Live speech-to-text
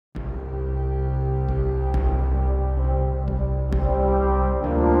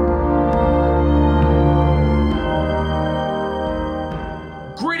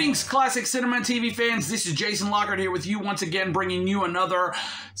Greetings, classic cinema and TV fans. This is Jason Lockard here with you once again, bringing you another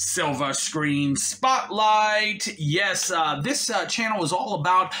Silver Screen Spotlight. Yes, this channel is all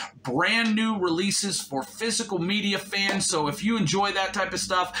about brand new releases for physical media fans. So if you enjoy that type of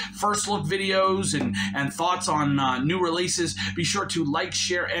stuff, first look videos and thoughts on new releases, be sure to like,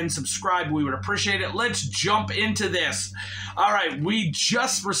 share, and subscribe. We would appreciate it. Let's jump into this. All right, we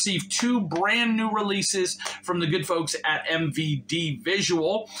just received two brand new releases from the good folks at MVD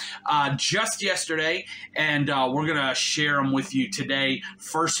Visual just yesterday, and we're going to share them with you today.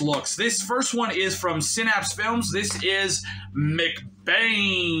 First looks. This first one is from Synapse Films. This is McBain.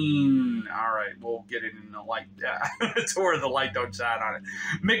 All right, we'll get it in the light to where the light don't shine on it.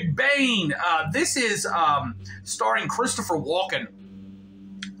 McBain. This is starring Christopher Walken.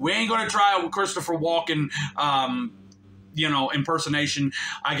 We ain't going to try with Christopher Walken you know, impersonation.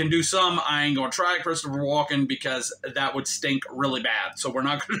 I can do some. I ain't going to try Christopher Walken because that would stink really bad. So we're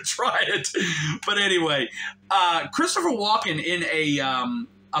not going to try it. But anyway, Christopher Walken in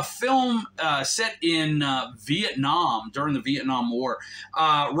a film set in Vietnam during the Vietnam War.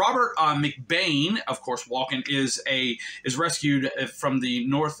 Robert McBain, of course, Walken is rescued from the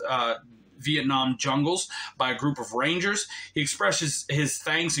North Vietnam jungles by a group of rangers. He expresses his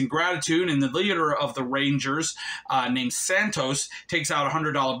thanks and gratitude, and the leader of the rangers, named Santos, takes out a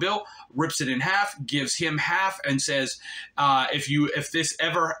 $100 bill, rips it in half, gives him half, and says, if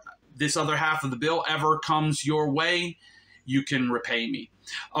this other half of the bill ever comes your way, you can repay me.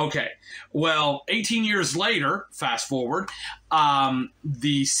 Okay, well, 18 years later, fast forward,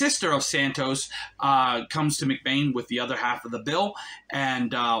 the sister of Santos comes to McBain with the other half of the bill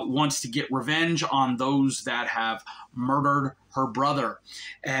and wants to get revenge on those that have murdered her brother.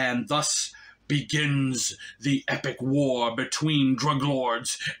 And thus begins the epic war between drug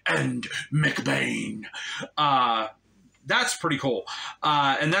lords and McBain. That's pretty cool.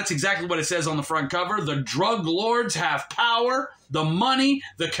 And that's exactly what it says on the front cover. The drug lords have power, the money,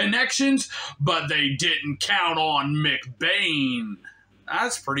 the connections, but they didn't count on McBain.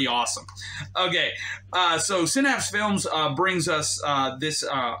 That's pretty awesome. Okay, so Synapse Films brings us this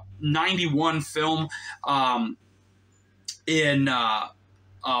 91 film in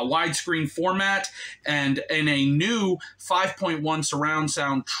widescreen format and in a new 5.1 surround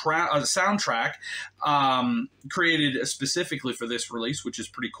sound soundtrack created specifically for this release, which is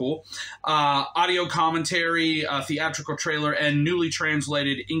pretty cool. Audio commentary, theatrical trailer, and newly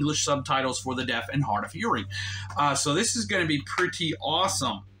translated English subtitles for the deaf and hard of hearing. So this is going to be pretty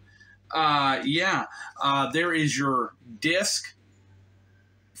awesome. Yeah, there is your disc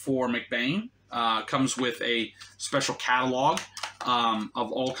for McBain. Comes with a special catalog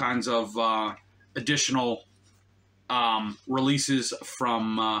of all kinds of additional releases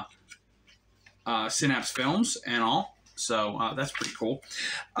from Synapse Films and all. So that's pretty cool.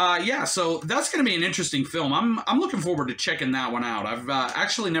 Yeah, so that's going to be an interesting film. I'm looking forward to checking that one out. I've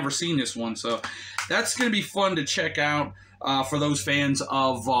actually never seen this one, so that's going to be fun to check out for those fans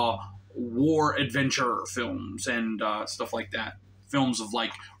of war adventure films and stuff like that. Films of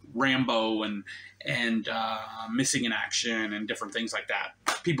like Rambo and Missing in Action and different things like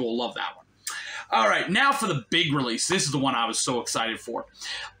that. People will love that one. All right, now for the big release. This is the one I was so excited for.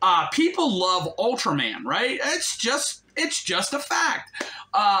 People love Ultraman, right? It's just a fact.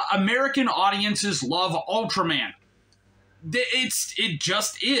 American audiences love Ultraman. It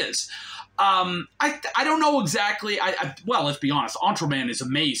just is. I don't know exactly. Well, let's be honest. Ultraman is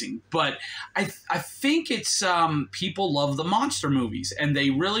amazing, but I think it's people love the monster movies, and they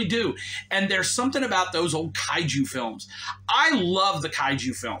really do. And there's something about those old kaiju films. I love the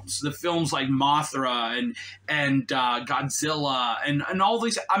kaiju films, the films like Mothra and Godzilla and all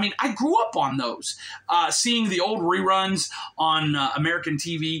these. I mean, I grew up on those, seeing the old reruns on American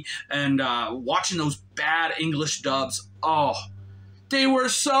TV and watching those bad English dubs. Oh. They were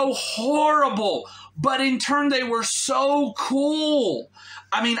so horrible, but in turn they were so cool.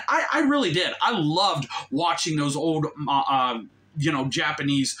 I mean, I really did. I loved watching those old, you know,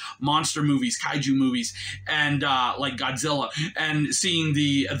 Japanese monster movies, kaiju movies, and like Godzilla, and seeing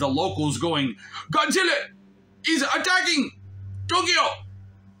the locals going, Godzilla is attacking Tokyo.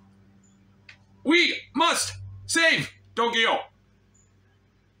 We must save Tokyo.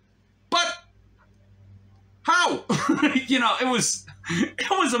 But how? You know, it was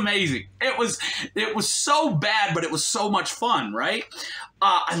amazing. It was so bad, but it was so much fun, right?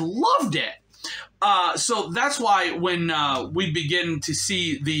 I loved it. So that's why when we begin to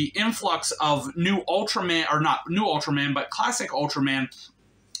see the influx of new Ultraman, or not new Ultraman, but classic Ultraman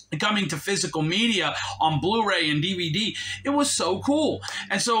coming to physical media on Blu-ray and DVD. It was so cool.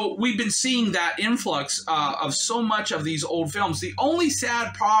 And so we've been seeing that influx of so much of these old films. The only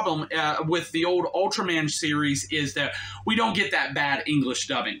sad problem with the old Ultraman series is that we don't get that bad English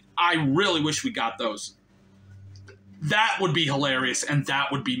dubbing. I really wish we got those. That would be hilarious, and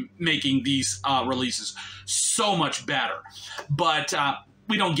that would be making these releases so much better. But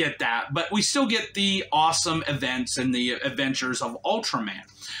we don't get that. But we still get the awesome events and the adventures of Ultraman.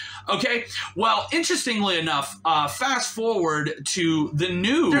 Okay, well, interestingly enough, fast forward to the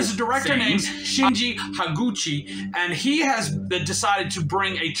new. There's a director named Shinji Higuchi, and he has decided to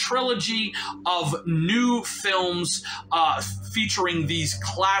bring a trilogy of new films featuring these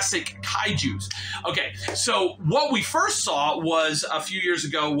classic kaijus. Okay, so what we first saw was a few years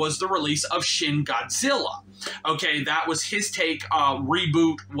ago was the release of Shin Godzilla. Okay, that was his take,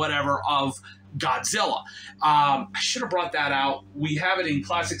 reboot, whatever, of Godzilla. I should have brought that out. We have it in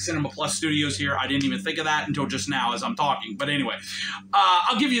Classic Cinema Plus Studios here. I didn't even think of that until just now as I'm talking. But anyway,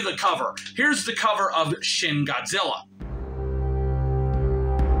 I'll give you the cover. Here's the cover of Shin Godzilla.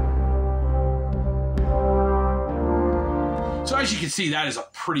 So as you can see, that is a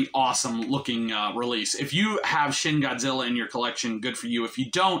pretty awesome looking release. If you have Shin Godzilla in your collection, good for you. If you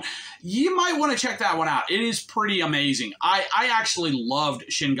don't, you might want to check that one out. It is pretty amazing. I actually loved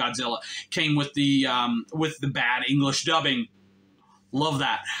Shin Godzilla. Came with the bad English dubbing. Love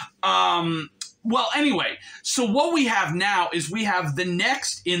that. Well, anyway, so what we have now is we have the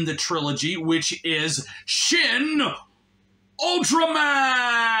next in the trilogy, which is Shin Ultraman.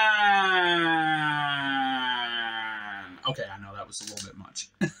 Okay, I know that was a little bit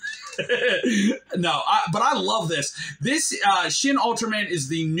much. No, but I love this. This Shin Ultraman is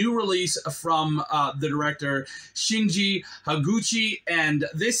the new release from the director Shinji Higuchi, and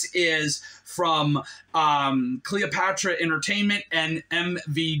this is from Cleopatra Entertainment and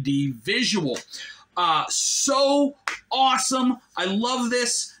MVD Visual. So awesome. I love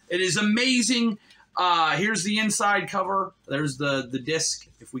this. It is amazing. Here's the inside cover. There's the disc,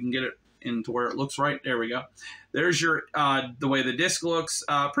 if we can get it into where it looks right. There we go. There's your the way the disc looks.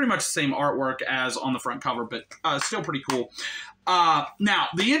 Pretty much the same artwork as on the front cover, but still pretty cool. Now,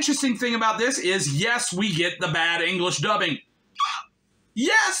 the interesting thing about this is, yes, we get the bad English dubbing.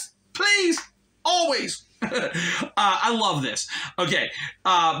 Yes, please, always. I love this. Okay,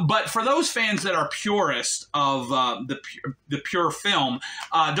 but for those fans that are purists of the pure film,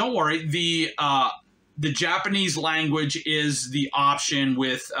 don't worry. The Japanese language is the option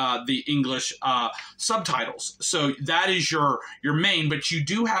with the English subtitles. So that is your main, but you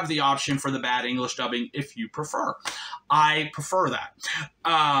do have the option for the bad English dubbing if you prefer. I prefer that.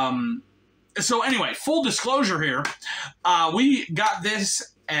 So anyway, full disclosure here, we got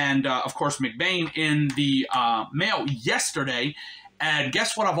this and, of course, McBain in the mail yesterday, and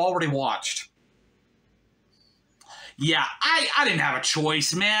guess what I've already watched? Yeah, I didn't have a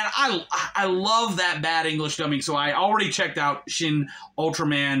choice, man. I love that bad English dubbing, so I already checked out Shin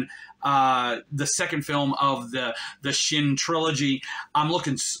Ultraman, the second film of the Shin trilogy.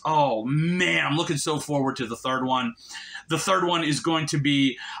 Oh man, I'm looking so forward to the third one. The third one is going to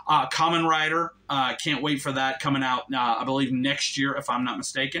be Kamen Rider. Can't wait for that, coming out, I believe, next year, if I'm not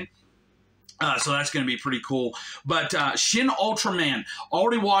mistaken. So that's going to be pretty cool. But Shin Ultraman,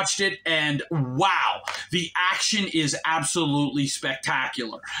 already watched it, and wow, the action is absolutely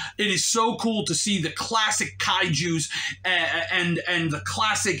spectacular. It is so cool to see the classic kaijus and the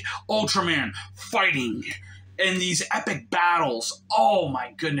classic Ultraman fighting in these epic battles. Oh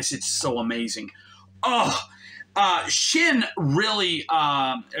my goodness, it's so amazing. Oh, Shin really,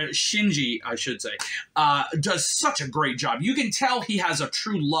 Shinji, I should say, does such a great job. You can tell he has a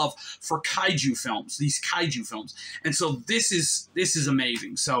true love for kaiju films, these kaiju films. And so this is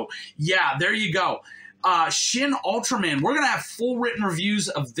amazing. So yeah, there you go. Shin Ultraman. We're going to have full written reviews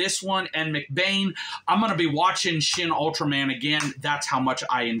of this one and McBain. I'm going to be watching Shin Ultraman again. That's how much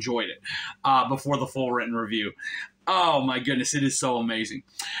I enjoyed it before the full written review. Oh my goodness, it is so amazing.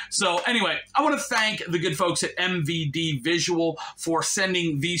 So anyway, I want to thank the good folks at MVD Visual for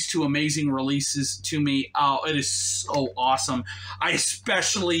sending these two amazing releases to me. Oh, it is so awesome. I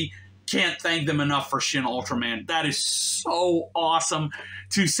especially can't thank them enough for Shin Ultraman. That is so awesome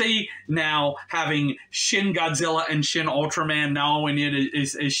to see now, having Shin Godzilla and Shin Ultraman. Now all we need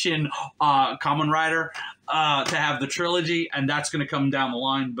is Shin Kamen Rider to have the trilogy, and that's going to come down the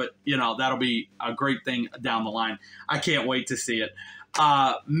line. But, you know, that'll be a great thing down the line. I can't wait to see it.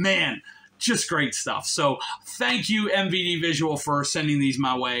 Man, Just great stuff. So thank you, MVD Visual, for sending these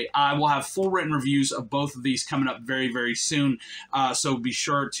my way. I will have full written reviews of both of these coming up very, very soon. So be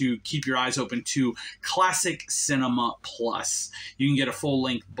sure to keep your eyes open to Classic Cinema Plus. You can get a full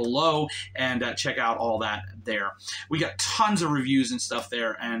link below and check out all that there. We got tons of reviews and stuff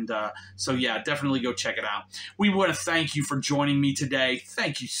there. And so, yeah, definitely go check it out. We want to thank you for joining me today.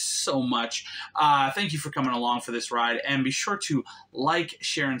 Thank you so much. Thank you for coming along for this ride. And be sure to like,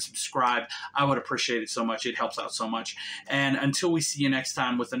 share, and subscribe. I would appreciate it so much. It helps out so much. And until we see you next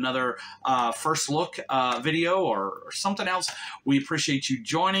time with another first look video or something else, we appreciate you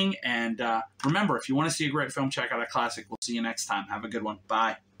joining. And remember, if you want to see a great film, check out a classic. We'll see you next time. Have a good one.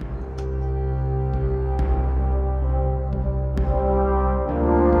 Bye.